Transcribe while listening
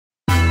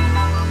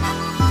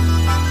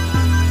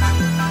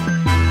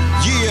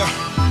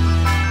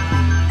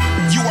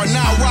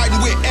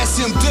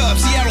SM Dub,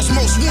 Seattle's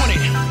most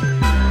wanted.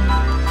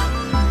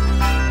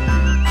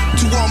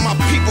 To all my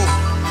people,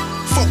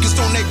 focused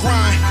on that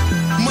grind,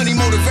 money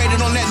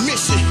motivated on that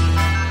mission.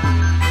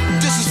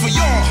 This is for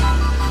y'all.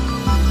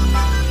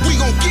 We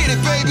gon' get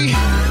it, baby.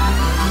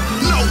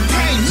 No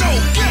pain, no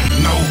gain.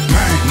 No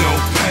pain, no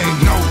pain,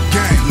 no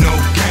gain, no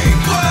gain.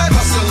 What?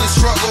 Hustle and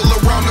struggle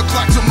around the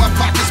clock till my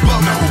pockets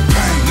bubble. No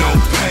pain, no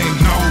pain,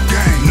 no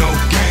gain, no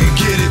gain.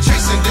 Get it,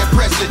 chasing that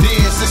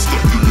president's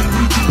system.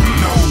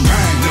 No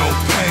pain, no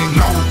pain,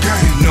 no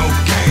gain, no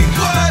gain.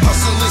 What?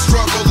 Hustle and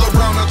struggle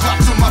around the clock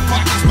till my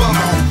pockets bubble.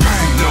 No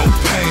pain, no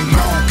pain,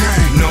 no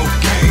gain, no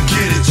gain.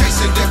 Get it,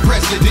 chasing that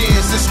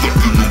president's system.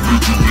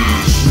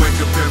 Wake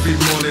up every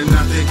morning,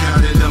 I thank God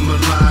that I'm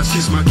alive.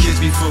 Kiss my kids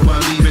before I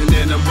leave, and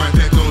then I'm right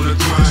back on the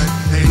grind.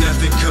 Ain't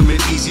nothing coming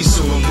easy,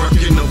 so I'm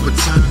working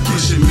overtime.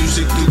 Pushing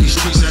music through these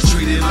streets, I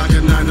treat it like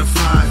a 9 to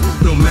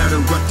 5. No matter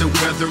what the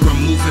weather, I'm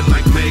moving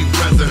like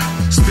Mayweather.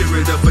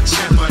 Spirit of a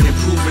champ, I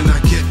improve and I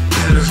get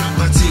better.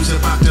 My team's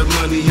about the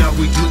money, all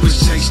we do is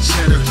chase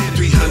cheddar.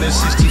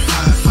 365,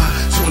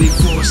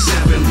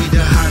 24/7, we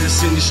the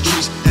hottest in the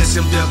streets.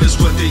 SMW is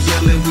what they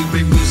yelling. We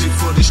make music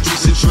for the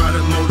streets and try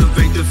to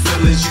motivate the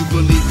feelings. You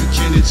believe you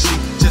can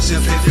achieve, just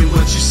have faith in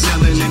what you're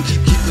selling. And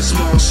keep a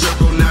small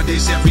circle,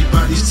 nowadays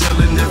everybody's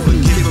telling. Never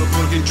give up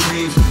on your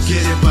dreams,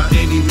 get it by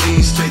any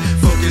means. Stay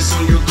focused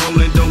on your goal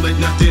and don't let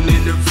nothing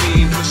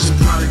intervene. Push the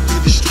product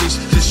through the streets,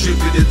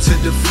 distribute it to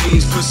the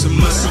fiends. Put some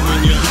muscle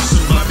in your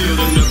hustle by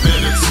building a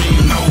better team.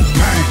 No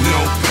pain, no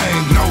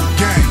pain, no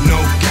gain, no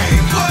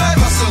gain.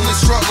 What? Hustle and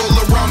struggle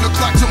around the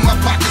clock till my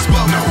pockets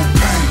bubble. No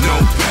pain, no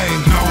pain,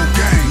 no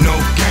gain, no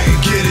gain.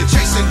 Get it,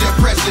 chasing that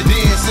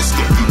president's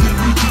system.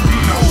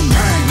 No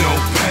pain, no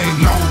pain,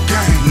 no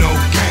gain, no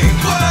gain.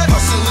 What?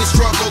 Hustle and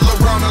struggle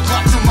around the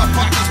clock till my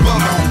pockets bubble.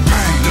 No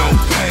pain, no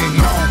pain,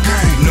 no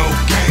gain, no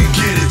gain.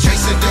 Get it,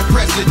 chasing that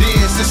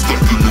president's system.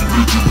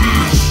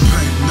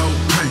 No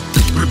pain.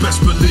 But best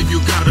believe you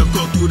gotta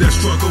go through that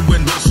struggle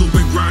and hustle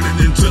and grinding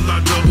until I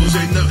doubles.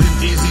 Ain't nothing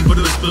easy, but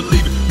let's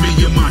believe it. Me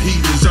and my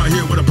heathens out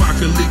here with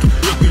apocalypse,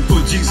 looking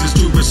for Jesus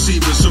to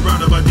receive us.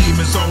 Surrounded by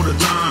demons all the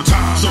time,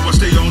 so I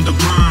stay on the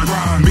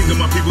grind. Me and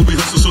my people, we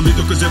hustle so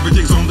little cause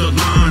everything's on the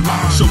line.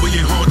 So we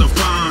ain't hard to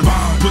find.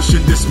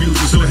 Pushing this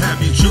music, so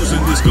happy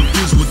choosing this.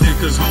 Confused with it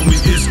cause homie,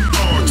 it's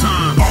our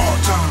time.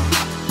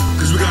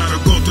 Cause we gotta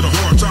go through the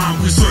hard time.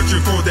 We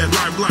searching for that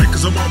lifeline,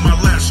 cause I'm on my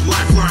last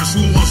lifeline.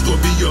 Who wants to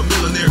be a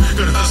millionaire?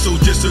 Gotta hustle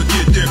just to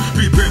get there.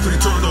 Prepare for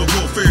eternal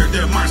warfare.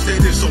 That mind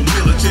state is so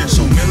militant.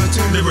 So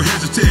militant. Never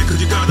hesitate,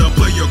 cause you gotta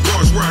play your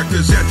cards right.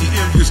 Cause at the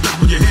end you're stuck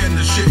with your hand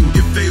in shit and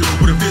get fatal.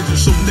 With a vision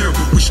so narrow,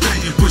 we stay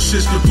and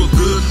persistent for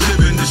good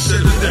living.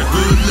 Instead of that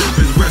good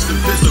living, rest in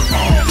peace of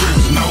all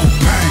prisoners. No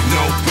pain,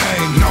 no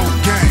pain, no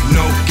gain,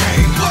 no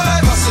gain.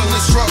 What? Hustle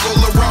and struggle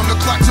around the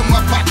clock till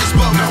my pockets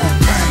bubble. No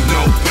pain,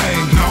 no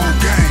pain, no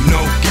gain,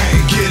 no gain.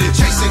 Get it,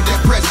 chasing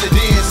that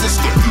president's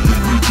system.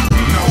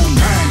 No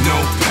pain, no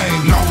pain,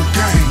 no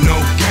gain, no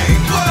gain.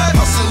 What?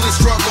 Hustle and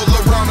struggle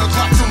around the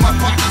clock till my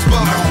pockets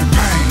bubble. No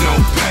pain, no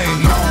pain,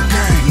 no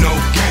gain, no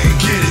gain.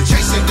 Get it,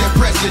 chasing that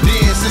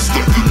president's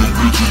system.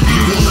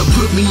 You wanna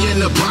put me in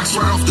the box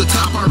right off the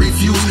top, I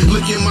refuse.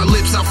 Licking my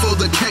lips out for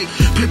the cake,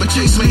 paper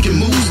chase making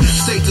moves.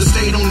 State to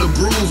state on the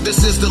groove,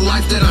 this is the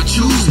life that I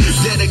choose.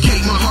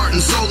 Dedicate my heart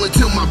and soul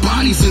until my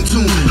body's in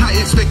tune. High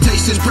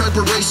expectations,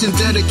 preparation,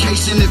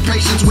 dedication, and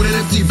patience. With an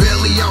empty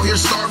belly out here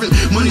starving,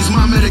 money's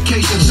my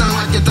medication. Shine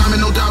like a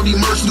diamond, no doubt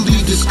emerge through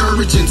these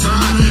discouraging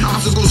times.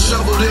 Obstacles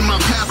shoveled in my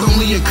path,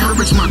 only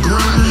encourage my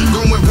grind.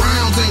 Going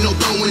rounds, ain't no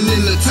throwing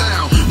in the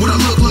towel. What I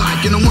look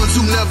like, and the ones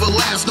who never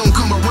last don't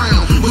come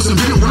around. Wasn't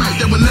built right,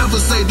 that would never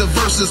say the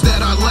verses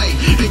that I lay.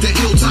 Ain't the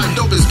ill type,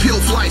 dope as pill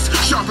flights,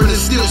 sharper than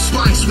steel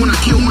spikes. When I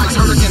kill mics,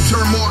 hurricane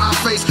turmoil I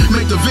face,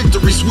 make the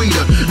victory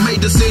sweeter.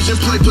 Made decisions,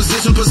 play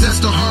position, possess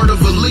the heart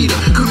of a leader.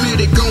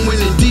 Committed, going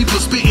in deeper,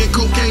 spitting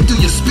cocaine through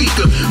your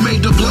speaker.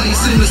 Made the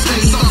blaze in the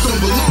state, sauce don't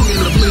belong in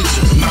the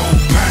bleachers. No